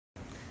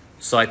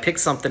So I picked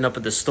something up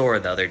at the store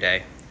the other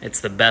day. It's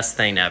the best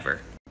thing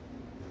ever.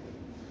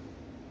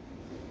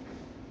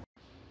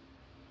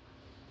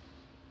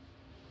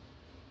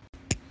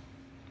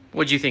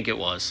 What'd you think it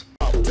was?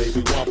 Wobble,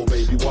 baby, wobble,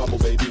 baby, wobble,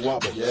 baby,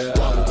 wobble. Yeah.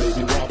 Wobble,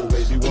 baby, wobble,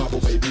 baby, wobble,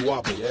 baby,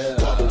 wobble. Yeah.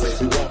 Wobble,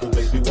 baby, wobble,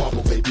 baby,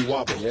 wobble, baby,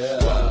 wobble.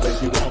 Yeah. Wobble,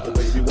 baby, wobble,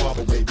 baby,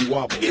 wobble, baby,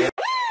 wobble. Yeah.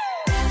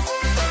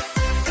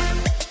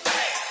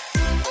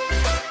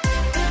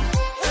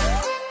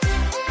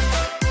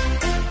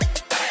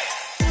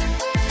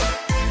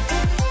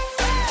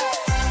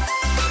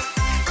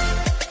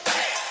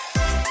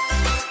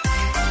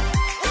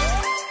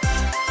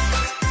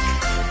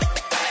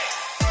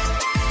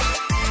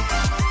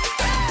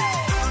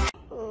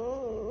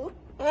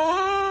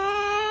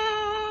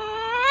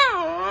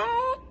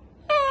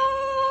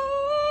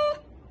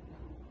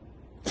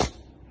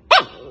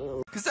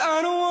 Cause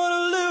I don't wanna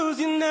lose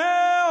you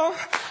now.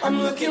 I'm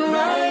looking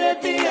right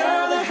at the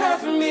other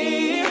half of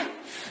me.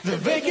 The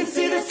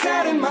vacancy that's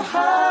out in my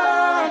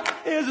heart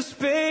is a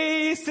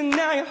space and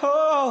now you're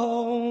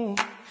home.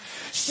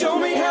 Show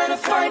me how to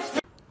fight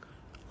for.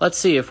 Let's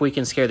see if we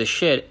can scare the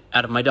shit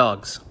out of my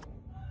dogs.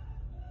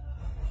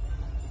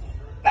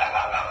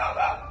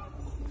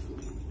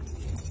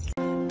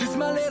 This is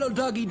my little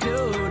doggy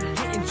dude,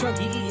 getting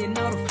chunky, eating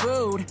all the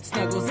food.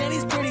 Snuggles and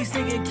he's pretty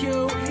singing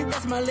cute.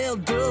 That's my little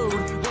dude.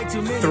 Way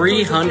too many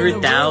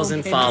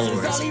 300,000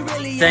 followers.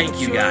 Thank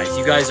you guys.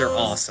 You guys are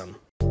awesome.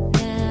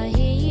 Now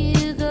here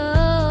you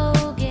go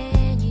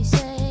again. You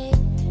say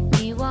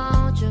you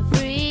want your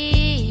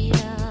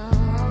freedom.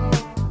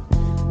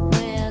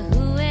 Well,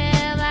 who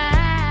am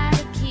I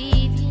to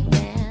keep you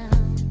down?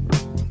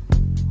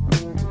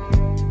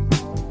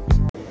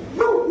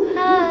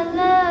 I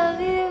love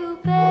you,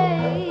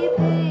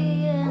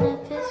 baby, and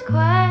if it's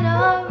quite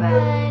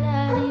alright,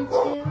 I need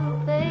you,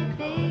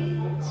 baby,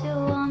 to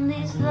on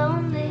these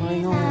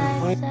lonely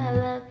nights. I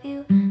love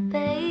you,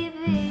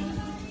 baby.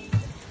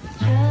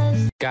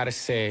 Trust. Gotta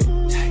say it.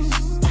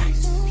 Taste,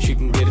 taste. She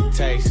can get a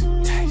taste.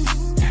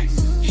 Taste,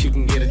 taste. She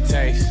can get a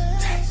taste.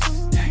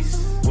 Taste,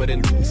 taste. What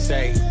did it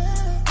say?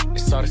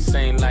 It's all the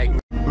same like.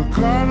 The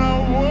kind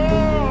of world